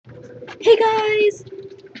Hey guys!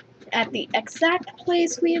 At the exact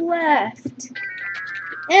place we left.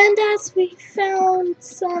 And as we found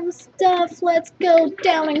some stuff, let's go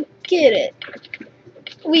down and get it.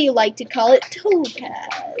 We like to call it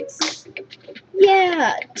topaz.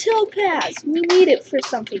 Yeah, topaz. We need it for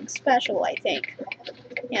something special, I think.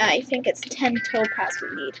 Yeah, I think it's 10 topaz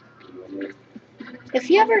we need.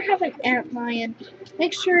 If you ever have an antlion,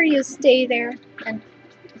 make sure you stay there. And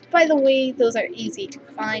by the way, those are easy to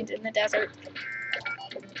find in the desert.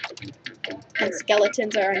 And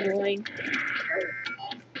skeletons are annoying,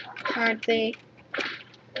 aren't they?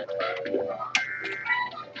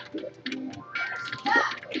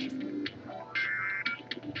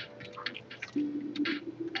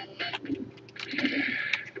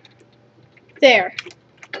 There.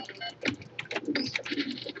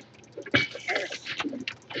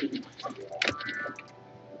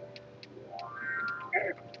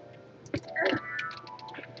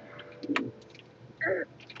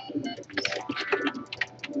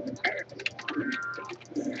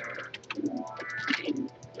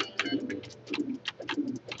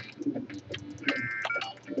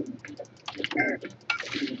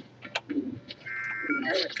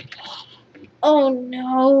 Oh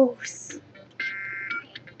no.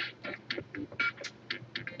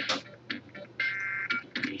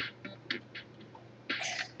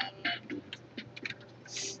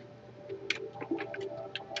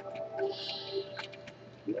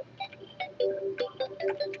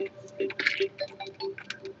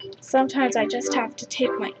 Sometimes I just have to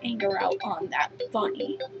take my anger out on that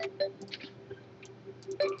bunny.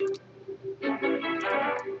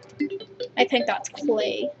 I think that's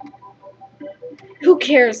clay. Who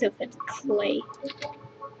cares if it's clay?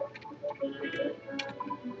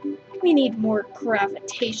 We need more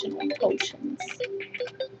gravitational potions.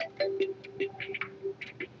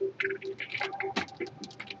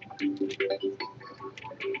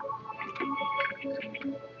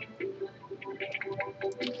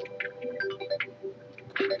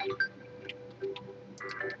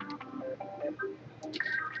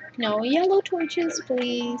 No yellow torches,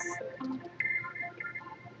 please.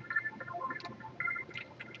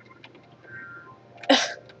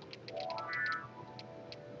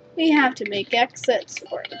 We have to make exits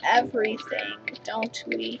for everything, don't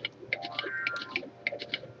we?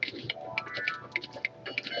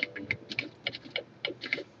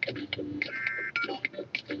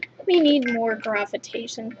 We need more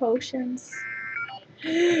gravitation potions.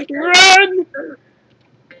 Run!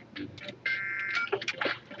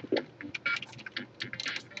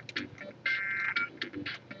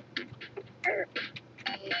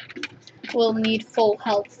 We'll need full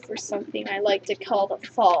health for something I like to call the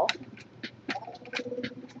fall.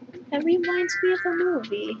 That reminds me of a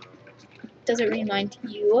movie. Does it remind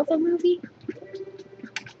you of a movie?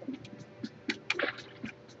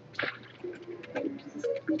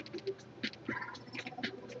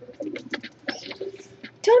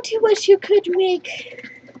 Don't you wish you could make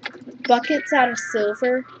buckets out of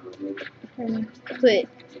silver? And put...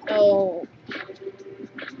 Oh.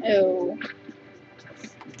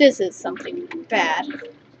 This is something bad.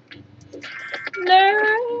 No!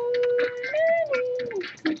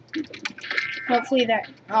 Hopefully that...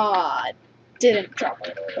 didn't drop a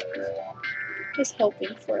hook. I was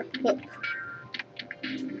hoping for a hook.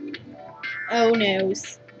 Oh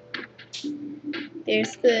noes.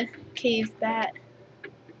 There's the cave bat.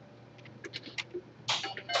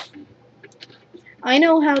 I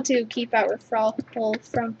know how to keep our frog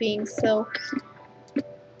from being so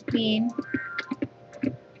mean.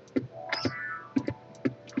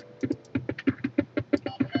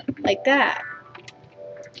 Like that.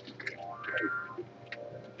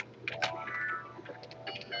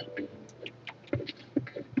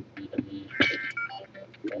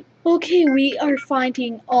 Okay, we are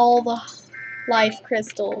finding all the life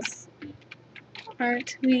crystals,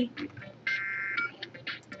 aren't we?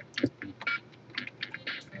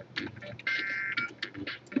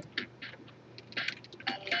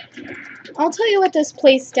 I'll tell you what this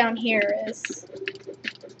place down here is.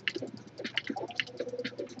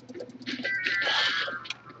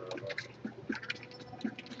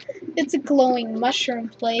 It's a glowing mushroom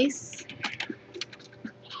place.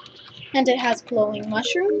 And it has glowing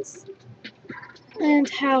mushrooms. And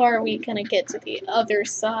how are we gonna get to the other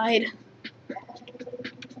side?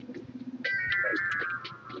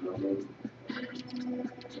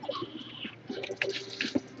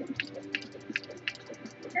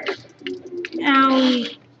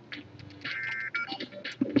 Owie.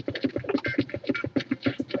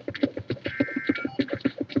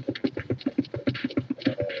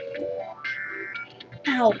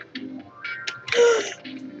 Ow.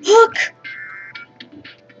 Hook!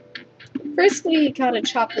 First, we gotta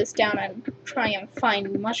chop this down and try and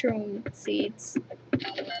find mushroom seeds.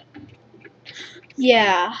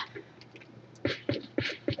 Yeah.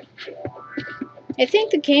 I think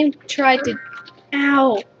the game tried to...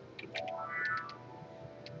 Ow!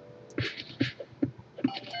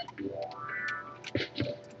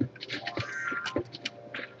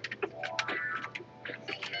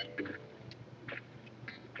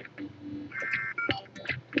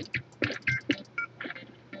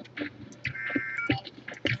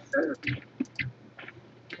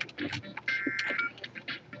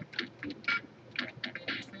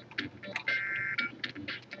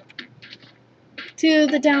 To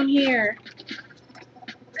the down here.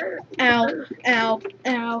 Ow, ow,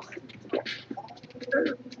 ow.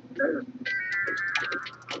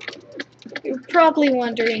 You're probably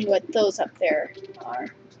wondering what those up there are.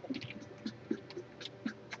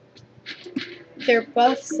 They're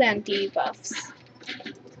buffs and debuffs.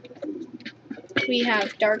 We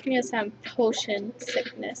have darkness and potion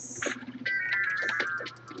sickness.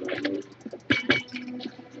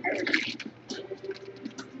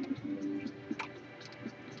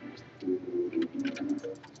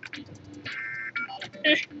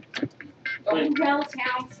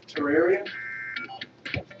 Terraria?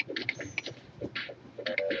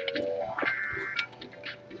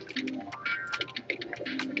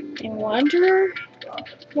 I wonder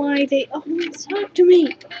why they always talk to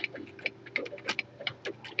me.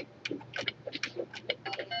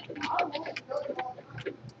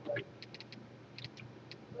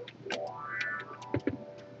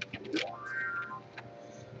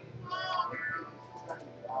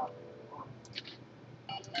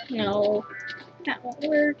 No, that won't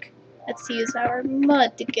work. Let's use our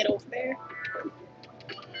mud to get over there.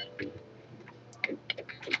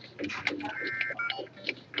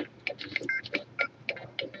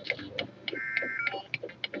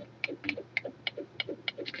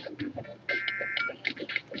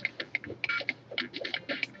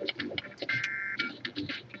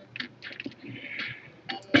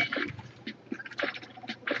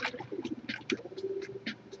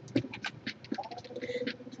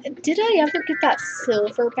 Did I ever get that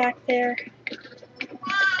silver back there?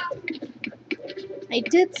 I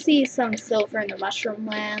did see some silver in the mushroom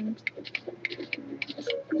land.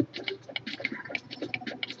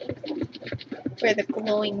 Where the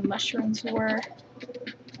glowing mushrooms were.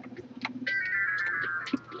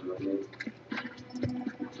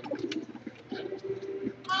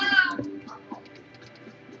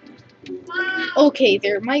 Okay,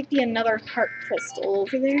 there might be another heart crystal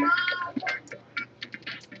over there.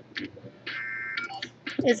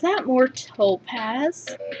 Is that more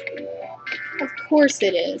topaz? Of course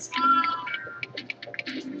it is.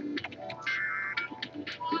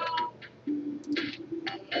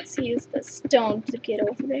 Let's use the stone to get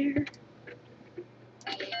over there.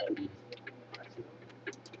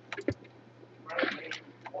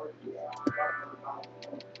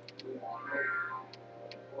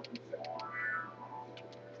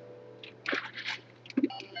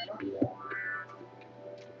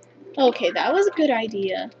 Okay, that was a good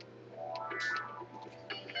idea.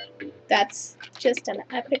 That's just an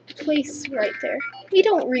epic place right there. We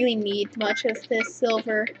don't really need much of this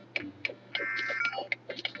silver.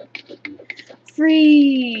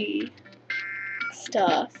 Free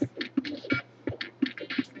stuff.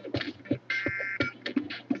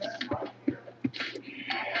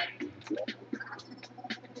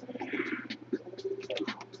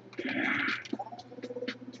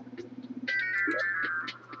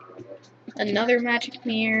 Another magic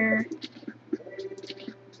mirror.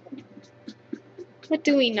 What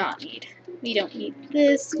do we not need? We don't need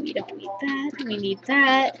this, we don't need that, we need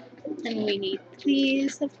that, and we need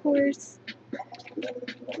these, of course.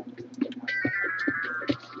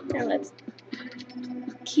 Now let's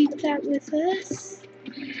keep that with us.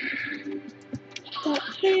 Put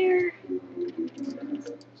that there.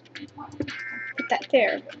 Put that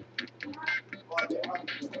there.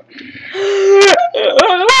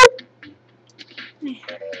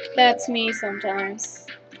 That's me sometimes.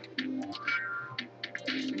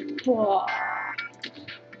 Blah.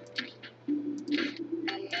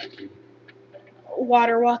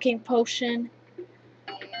 Water walking potion.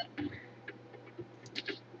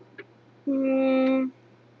 I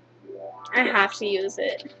have to use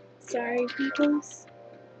it. Sorry, peoples.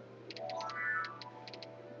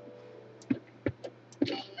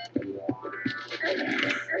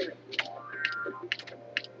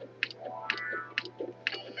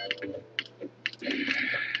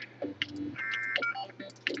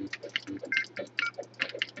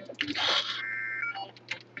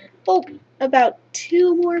 Oh, about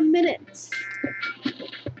 2 more minutes.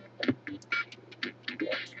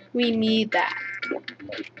 We need that.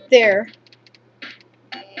 There.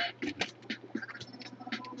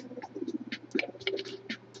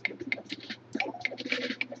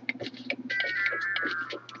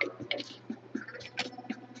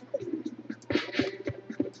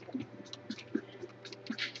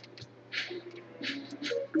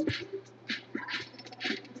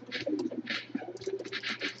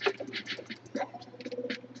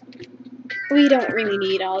 We don't really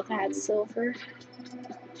need all that silver.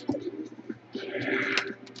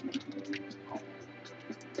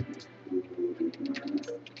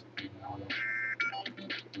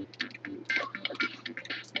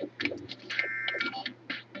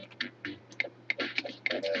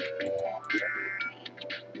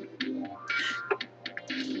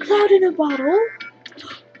 Cloud in a bottle.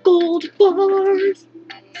 Gold bars.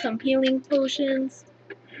 Some healing potions.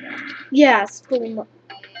 Yes, full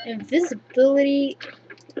invisibility.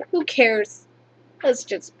 Who cares? Let's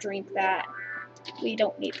just drink that. We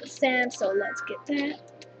don't need the sand, so let's get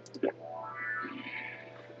that.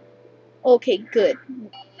 Okay, good.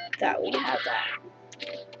 That we have that.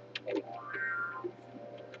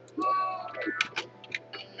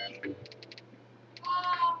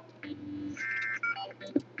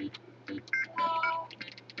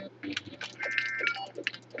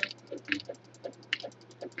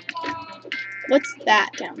 What's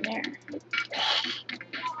that down there?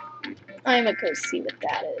 I'm gonna go see what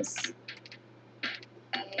that is.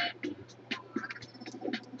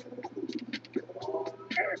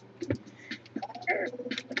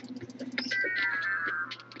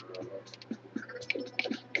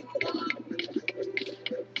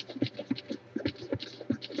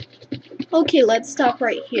 Okay, let's stop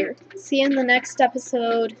right here. See you in the next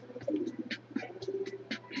episode.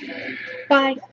 Bye.